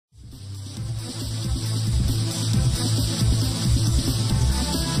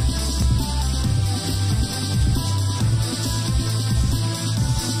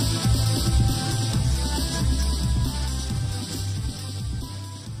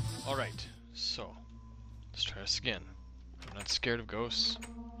Alright, so let's try this again. I'm not scared of ghosts.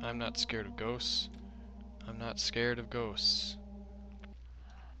 I'm not scared of ghosts. I'm not scared of ghosts.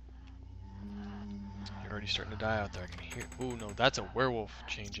 You're already starting to die out there. I can hear. Ooh, no, that's a werewolf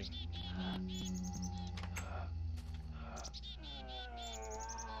changing.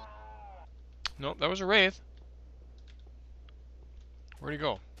 Nope, that was a wraith. Where'd he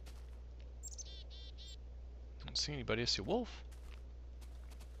go? I don't see anybody. I see a wolf.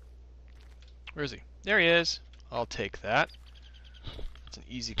 Where is he? There he is. I'll take that. It's an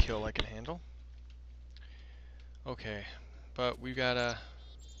easy kill I can handle. Okay, but we gotta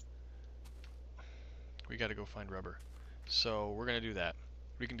go find rubber. So we're gonna do that.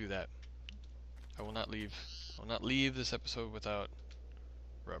 We can do that. I will not leave this episode without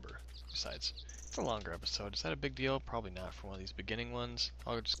rubber. Besides, it's a longer episode. Is that a big deal? Probably not for one of these beginning ones.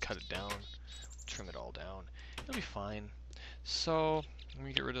 I'll just cut it down, trim it all down. It'll be fine. So let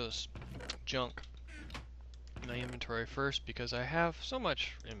me get rid of this junk in my inventory first because I have so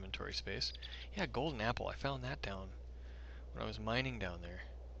much inventory space. Yeah, golden apple. I found that down when I was mining down there.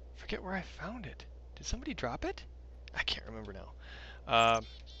 Forget where I found it. Did somebody drop it? I can't remember now.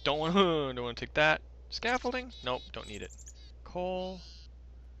 Don't want to take that. Scaffolding? Nope, don't need it. Coal?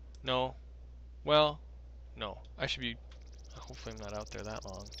 No. Well, no. I should be. Hopefully, I'm not out there that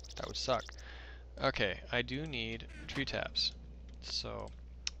long. That would suck. Okay, I do need tree taps. So,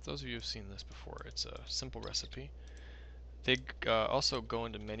 those of you who've seen this before, it's a simple recipe. They also go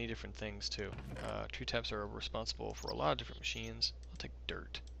into many different things too. Tree taps are responsible for a lot of different machines. I'll take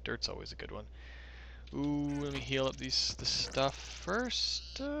dirt. Dirt's always a good one. Ooh, let me heal up this stuff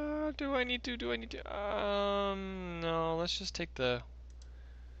first. Do I need to? No, let's just take the...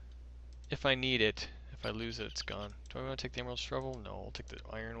 If I need it. If I lose it, it's gone. Do I want to take the emerald shovel? No, I'll take the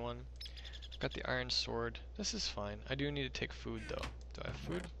iron one. I've got the iron sword. This is fine. I do need to take food, though. Do I have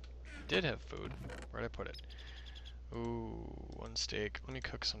food? Did have food. Where'd I put it? Ooh, one steak. Let me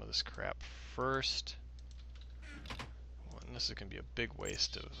cook some of this crap first. Oh, and this is going to be a big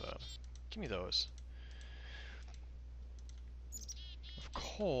waste of... give me those. Of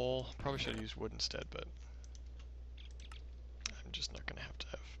coal. Probably should have used wood instead, but... I'm just not going to have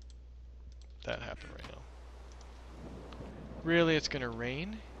that happen right now. Really, it's going to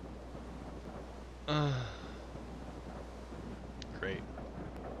rain? Great.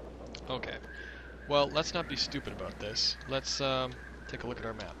 Okay. Well, let's not be stupid about this. Let's take a look at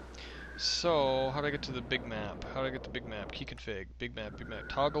our map. So, how do I get to the big map? How do I get the big map? Key config. Big map, big map.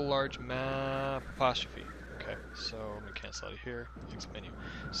 Toggle large map apostrophe. Okay, so I'm going to cancel out of here. Exit menu.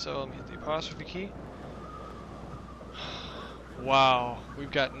 So, let me hit the apostrophe key. Wow, we've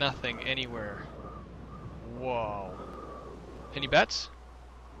got nothing anywhere. Whoa. Any bets?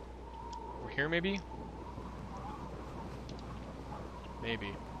 We're here, maybe?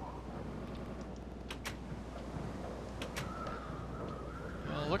 Maybe.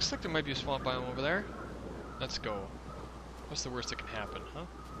 Well, looks like there might be a swamp biome over there. Let's go. What's the worst that can happen, huh?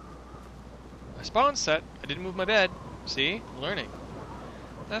 My spawn set. I didn't move my bed. See? I'm learning.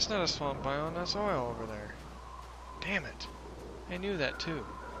 That's not a swamp biome, that's oil over there. Damn it. I knew that too.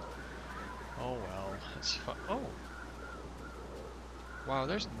 Oh well, that's fun. Oh! Wow,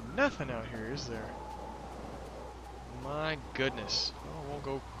 there's nothing out here, is there? My goodness. Well, we'll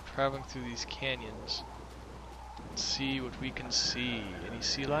go traveling through these canyons. Let's see what we can see. Any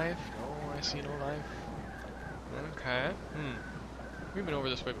sea life? No, I see no life. Okay. We've been over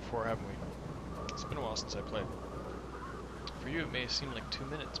this way before, haven't we? It's been a while since I played. For you, it may seem like 2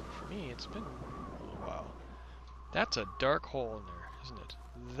 minutes, but for me, it's been a little while. That's a dark hole in there, isn't it?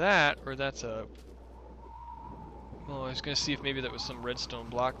 That, or that's a... Oh, I was going to see if maybe that was some redstone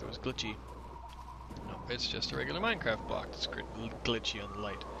block that was glitchy. No, it's just a regular Minecraft block that's glitchy on the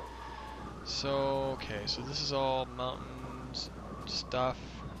light. So, okay, so this is all mountains stuff.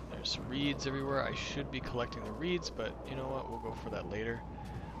 There's reeds everywhere. I should be collecting the reeds, but you know what? We'll go for that later.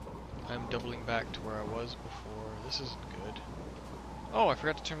 I'm doubling back to where I was before. This isn't good. Oh, I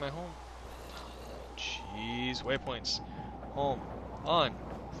forgot to turn my home. Jeez, waypoints. Home. On.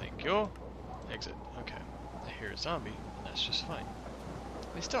 Thank you. Exit. Okay. I hear a zombie, and that's just fine.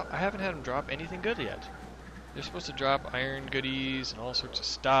 I haven't had them drop anything good yet. They're supposed to drop iron goodies and all sorts of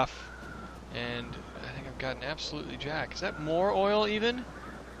stuff, and I think I've gotten absolutely jack. Is that more oil even?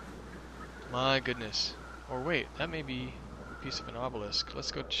 My goodness. Or wait, that may be a piece of an obelisk.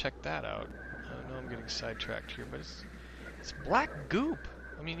 Let's go check that out. I know I'm getting sidetracked here, but it's black goop.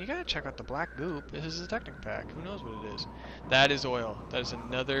 I mean, you gotta check out the black goop. This is a Technic pack. Who knows what it is? That is oil. That is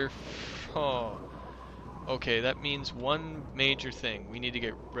another... Oh. Okay, that means one major thing. We need to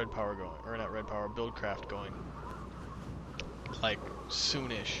get red power going. Or not red power, buildcraft going. Like,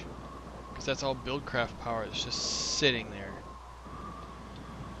 soonish. Because that's all buildcraft power that's just sitting there.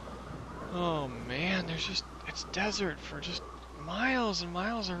 Oh man, it's desert for just miles and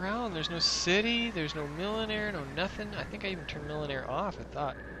miles around. There's no city, there's no millionaire, no nothing. I think I even turned millionaire off, I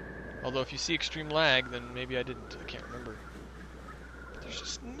thought. Although if you see extreme lag, then maybe I didn't. I can't remember. There's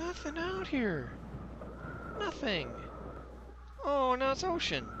just nothing out here. Nothing. Oh, now it's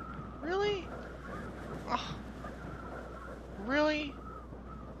ocean. Really? Oh. Really?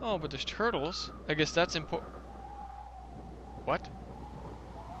 Oh, but there's turtles. I guess that's important. What?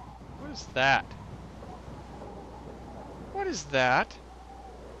 What is that? What is that?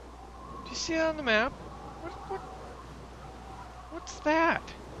 Do you see that on the map? What's that?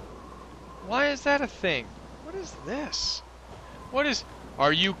 Why is that a thing? What is this? What is...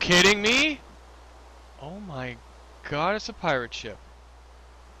 Are you kidding me? Oh my god, it's a pirate ship.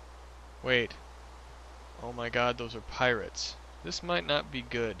 Wait. Oh my god, those are pirates. This might not be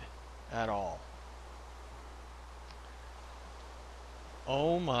good at all.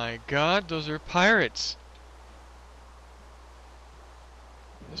 Oh my god, those are pirates.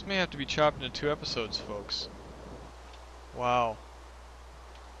 This may have to be chopped into 2 episodes, folks. Wow.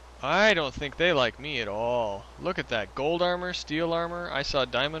 I don't think they like me at all. Look at that. Gold armor, steel armor. I saw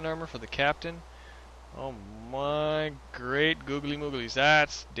diamond armor for the captain. Oh my great googly mooglies.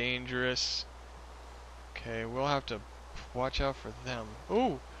 That's dangerous. Okay, we'll have to watch out for them.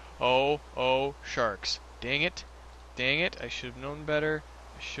 Ooh! Oh, sharks. Dang it. Dang it. I should have known better.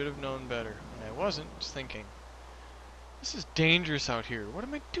 I should have known better. And I wasn't. Just thinking. This is dangerous out here. What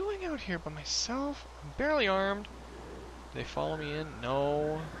am I doing out here by myself? I'm barely armed. They follow me in?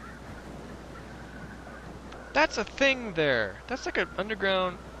 No. That's a thing there. That's like an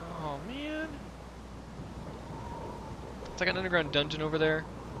underground... Oh, man. It's like an underground dungeon over there.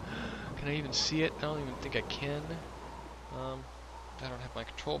 Can I even see it? I don't even think I can. I don't have my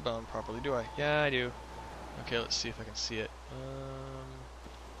control bound properly, do I? Yeah, I do. Okay, let's see if I can see it.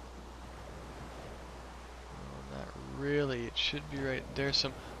 Not really. It should be right there.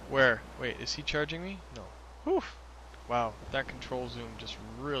 Where? Wait, is he charging me? No. Whew. Wow, that control zoom just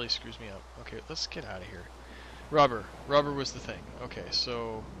really screws me up. Okay, let's get out of here. Rubber. Rubber was the thing. Okay,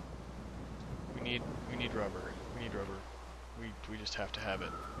 so we need rubber. We need rubber. We just have to have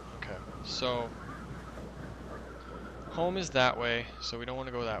it. Okay. So home is that way, so we don't want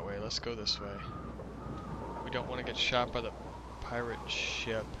to go that way. Let's go this way. We don't want to get shot by the pirate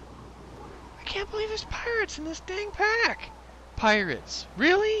ship. I can't believe there's pirates in this dang pack. Pirates.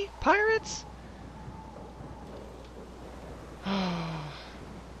 Really? Pirates?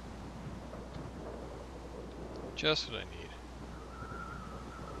 Just what I need.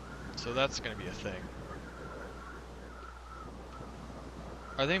 So that's going to be a thing.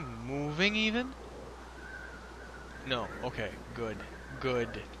 Are they moving even? No. Okay. Good.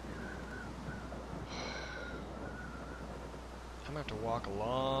 Good. I'm going to have to walk a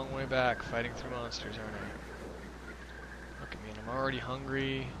long way back fighting through monsters, aren't I? Look at me, and I'm already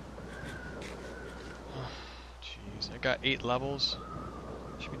hungry. Jeez, I got 8 levels.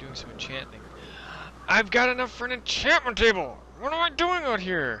 Should be doing some enchanting. I've got enough for an enchantment table! What am I doing out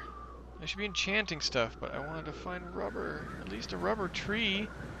here? I should be enchanting stuff, but I wanted to find rubber. At least a rubber tree.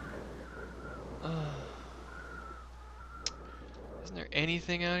 Isn't there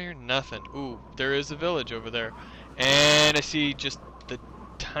anything out here? Nothing. Ooh, there is a village over there. And I see just the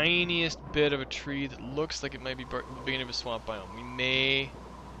tiniest bit of a tree that looks like it might be the beginning of a swamp biome. We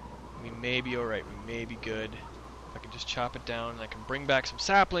may be alright. We may be good. If I can just chop it down and I can bring back some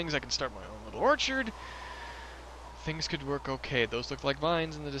saplings, I can start my own little orchard. Things could work okay. Those look like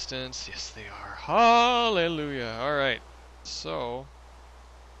vines in the distance. Yes, they are. Hallelujah. Alright. So...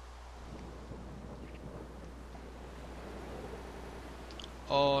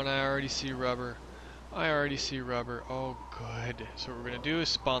 Oh, and I already see rubber. I already see rubber. Oh, good. So what we're going to do is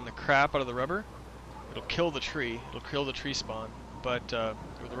spawn the crap out of the rubber. It'll kill the tree. It'll kill the tree spawn. But, or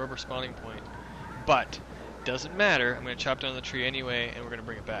the rubber spawning point. But, doesn't matter. I'm going to chop down the tree anyway, and we're going to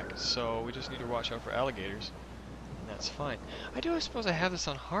bring it back. So we just need to watch out for alligators. And that's fine. I suppose I have this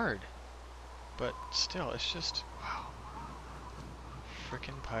on hard. But still, it's just, wow.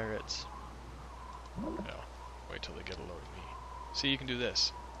 Frickin' pirates. No. Wait till they get a load of me. See, you can do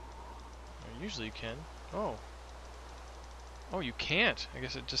this. Usually you can. Oh. Oh, you can't. I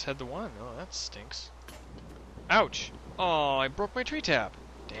guess it just had the one. Oh, that stinks. Ouch! Oh, I broke my tree tap.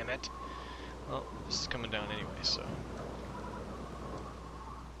 Damn it. Well, this is coming down anyway, so...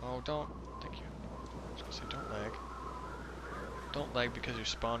 Oh, don't... Thank you. I was gonna say, don't lag. Don't lag because you're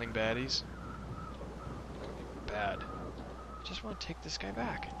spawning baddies. Bad. I just want to take this guy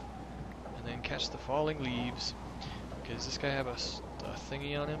back. And then catch the falling leaves. Okay, does this guy have a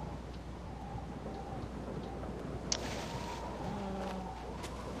thingy on him?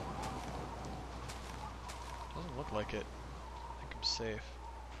 look like it. I think I'm safe.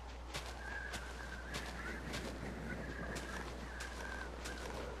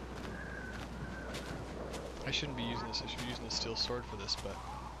 I shouldn't be using this. I should be using the steel sword for this, but...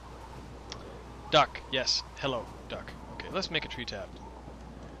 Duck! Yes. Hello, duck. Okay, let's make a tree tap.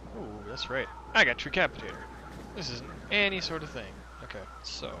 Ooh, that's right. I got Tricapitator. This isn't any sort of thing. Okay,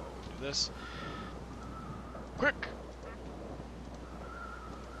 so, do this. Quick!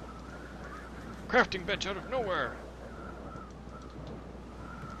 Crafting bench out of nowhere!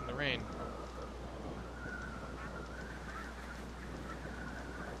 In the rain.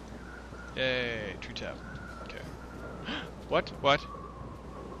 Yay, tree tap. Okay. What? What?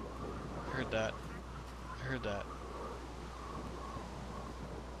 I heard that. I heard that.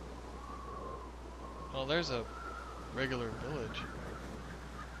 Well, there's a regular village.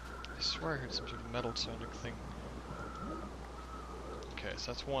 I swear I heard some sort of metal sounding thing. Okay,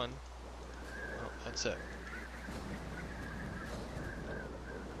 so that's one. Oh, that's it.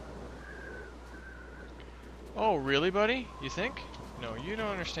 Oh, really, buddy? You think? No, you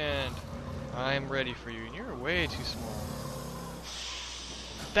don't understand. I'm ready for you, and you're way too small.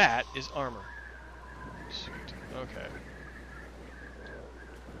 That is armor. Sweet. Okay.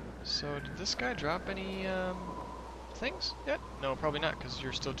 So, did this guy drop any, things yet? No, probably not, because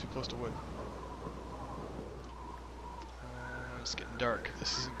you're still too close to wood. It's getting dark.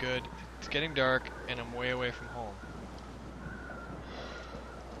 This isn't good. It's getting dark, and I'm way away from home.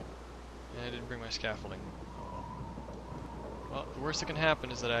 And I didn't bring my scaffolding. Well, the worst that can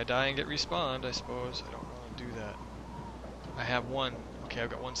happen is that I die and get respawned, I suppose. I don't want to do that. I have one. Okay, I've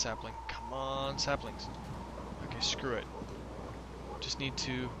got one sapling. Come on, saplings. Okay, screw it. We just need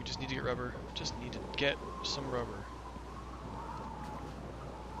to get rubber. Just need to get some rubber.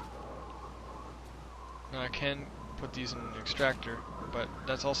 Now I can put these in an extractor, but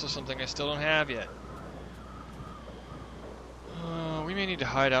that's also something I still don't have yet. We may need to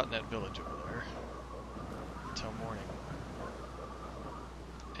hide out in that village over there until morning.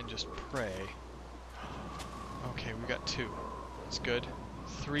 And just pray. Okay, we got 2. That's good.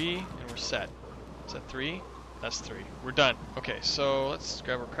 3, and we're set. Is that 3? That's 3. We're done. Okay, so let's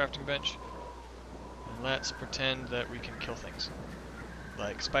grab our crafting bench. And let's pretend that we can kill things.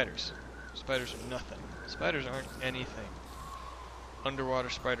 Like spiders. Spiders are nothing. Spiders aren't anything. Underwater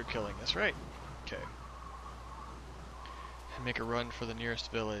spider killing. That's right. Okay. And make a run for the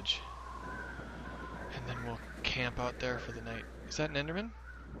nearest village. And then we'll camp out there for the night. Is that an Enderman?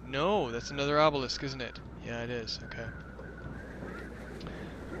 No, that's another obelisk, isn't it? Yeah, it is. Okay.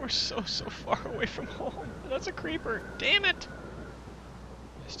 We're so far away from home. That's a creeper. Damn it!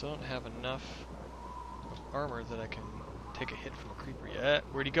 I still don't have enough armor that I can take a hit from a creeper yet.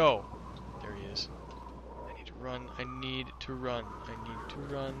 Where'd he go? There he is. I need to run. I need to run. I need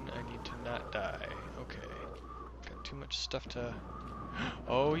to run. I need to not die. Okay. Got too much stuff to...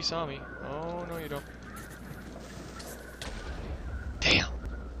 Oh, he saw me. Oh, no you don't. Damn!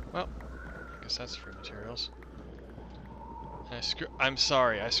 Well, I guess that's free materials. I'm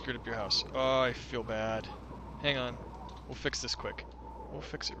sorry, I screwed up your house. Oh, I feel bad. Hang on. We'll fix this quick. We'll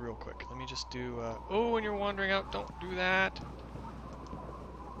fix it real quick. Let me just do, oh, when you're wandering out, don't do that.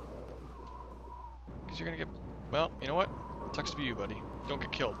 Because you're gonna get... Well, you know what? Sucks to be you, buddy. Don't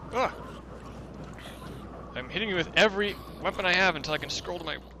get killed. Ugh! I'm hitting you with every weapon I have until I can scroll to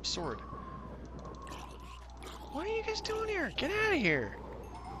my sword. What are you guys doing here? Get out of here!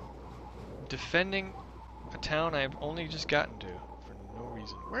 Defending a town I've only just gotten to for no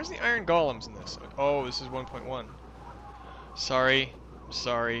reason. Where's the iron golems in this? Oh, this is 1.1. Sorry.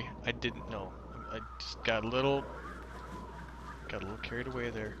 Sorry. I didn't know. I just got a little carried away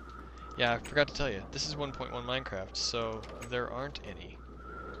there. Yeah, I forgot to tell you. This is 1.1 Minecraft, so there aren't any.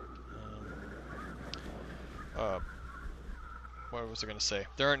 What was I going to say?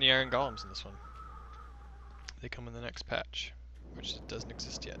 There aren't any iron golems in this one. They come in the next patch, which doesn't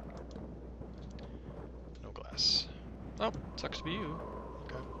exist yet. No glass. Oh, sucks to be you.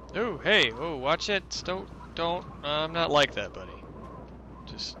 Okay. Oh, hey, oh, watch it. Don't. I'm not like that, buddy.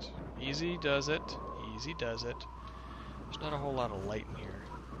 Just easy does it. Easy does it. There's not a whole lot of light in here.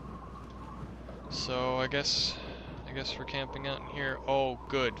 So I guess we're camping out in here. Oh,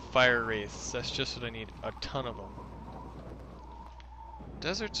 good. Fire wraiths. That's just what I need. A ton of them.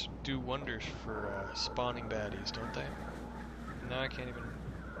 Deserts do wonders for spawning baddies, don't they? Now I can't even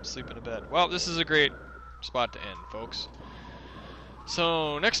sleep in a bed. Well, this is a great spot to end, folks.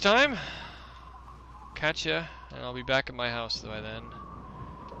 So, next time, catch ya, and I'll be back at my house by then.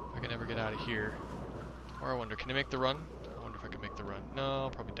 If I can ever get out of here. Or I wonder, can I make the run? I wonder if I can make the run. No, I'll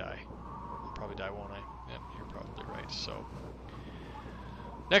probably die. I'll probably die, won't I? Yep, you're probably right. So,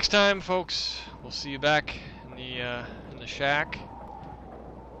 next time, folks, we'll see you back in in the shack.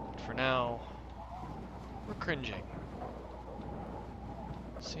 But for now, we're cringing.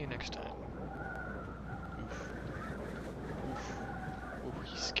 See you next time. Oof. Oof.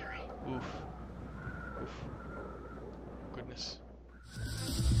 Oof, he's scary. Oof.